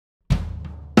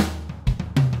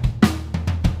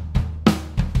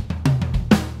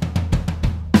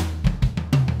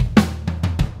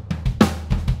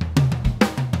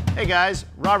guys,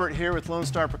 Robert here with Lone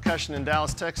Star Percussion in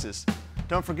Dallas, Texas.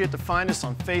 Don't forget to find us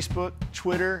on Facebook,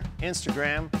 Twitter,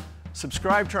 Instagram.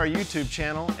 Subscribe to our YouTube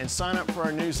channel and sign up for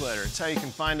our newsletter. It's how you can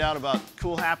find out about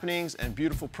cool happenings and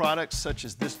beautiful products such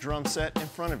as this drum set in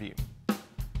front of you.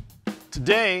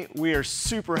 Today, we are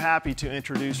super happy to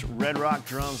introduce Red Rock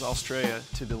Drums Australia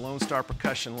to the Lone Star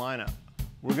Percussion lineup.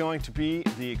 We're going to be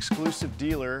the exclusive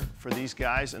dealer for these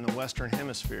guys in the Western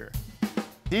Hemisphere.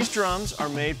 These drums are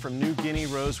made from new Guinea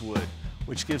Rosewood,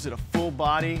 which gives it a full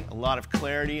body, a lot of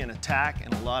clarity and attack,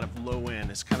 and a lot of low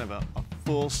end. It's kind of a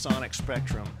full sonic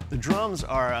spectrum. The drums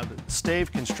are a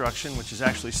stave construction, which is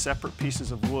actually separate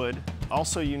pieces of wood.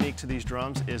 Also unique to these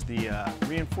drums is the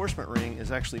reinforcement ring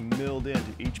is actually milled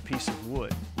into each piece of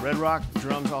wood. Red Rock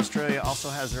Drums Australia also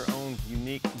has their own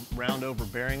unique round over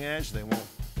bearing edge. They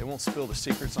won't spill the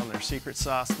secrets on their secret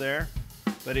sauce there,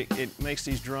 but it makes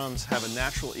these drums have a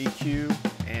natural EQ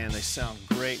and they sound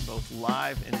great both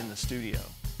live and in the studio.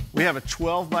 We have a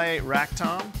 12x8 rack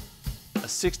tom, a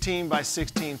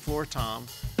 16x16 floor tom,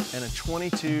 and a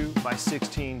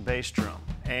 22x16 bass drum.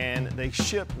 And they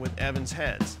ship with Evans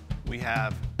heads. We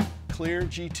have clear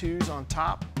G2s on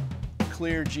top,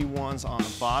 clear G1s on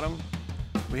the bottom.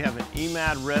 We have an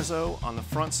EMAD Rezo on the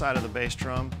front side of the bass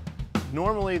drum.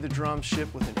 Normally the drums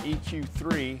ship with an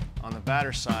EQ3 on the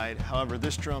batter side, however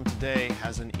this drum today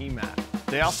has an EMAD.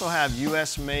 They also have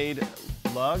US made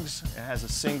lugs. It has a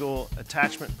single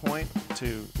attachment point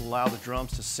to allow the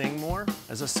drums to sing more.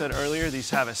 As I said earlier, these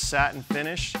have a satin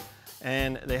finish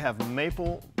and they have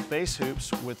maple bass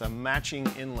hoops with a matching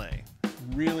inlay.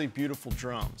 Really beautiful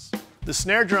drums. The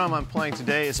snare drum I'm playing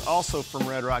today is also from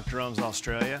Red Rock Drums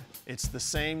Australia. It's the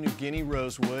same new Guinea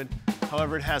Rosewood,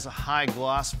 however it has a high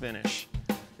gloss finish.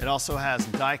 It also has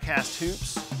die-cast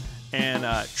hoops and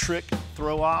trick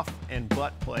throw-off and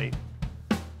butt plate.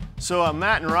 So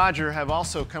Matt and Roger have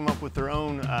also come up with their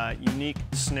own unique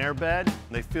snare bed.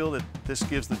 They feel that this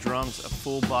gives the drums a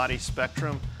full body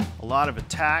spectrum, a lot of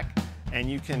attack,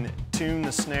 and you can tune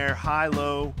the snare high,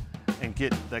 low, and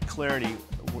get that clarity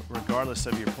regardless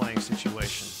of your playing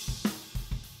situation.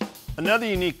 Another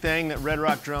unique thing that Red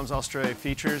Rock Drums Australia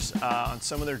features on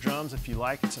some of their drums, if you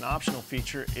like, it's an optional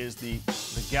feature, is the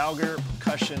Gauger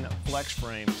Percussion Flex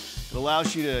Frame. It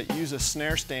allows you to use a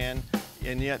snare stand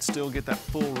and yet still get that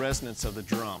full resonance of the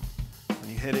drum. When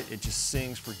you hit it, it just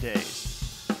sings for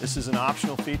days. This is an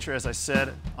optional feature, as I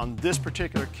said. On this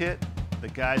particular kit, the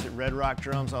guys at Red Rock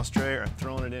Drums Australia are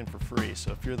throwing it in for free.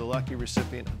 So if you're the lucky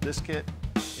recipient of this kit,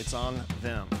 it's on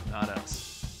them, not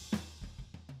us.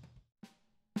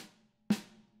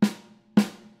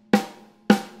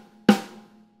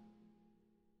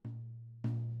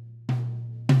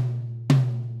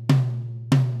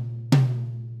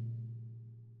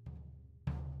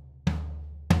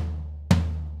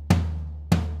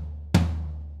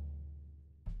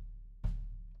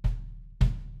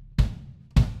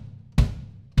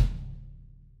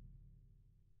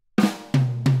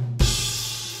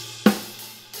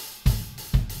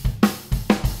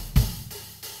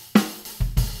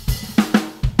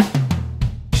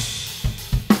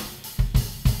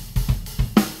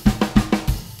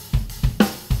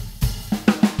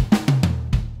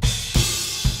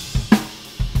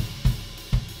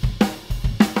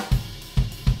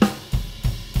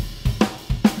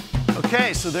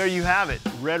 Okay, so there you have it,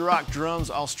 Red Rock Drums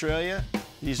Australia.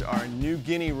 These are new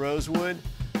Guinea Rosewood.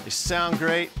 They sound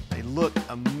great, they look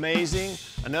amazing.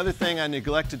 Another thing I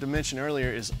neglected to mention earlier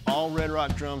is all Red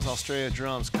Rock Drums Australia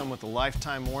drums come with a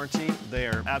lifetime warranty. They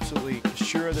are absolutely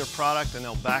sure of their product and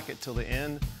they'll back it till the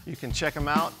end. You can check them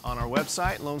out on our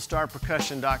website,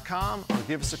 lonestarpercussion.com, or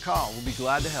give us a call. We'll be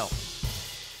glad to help.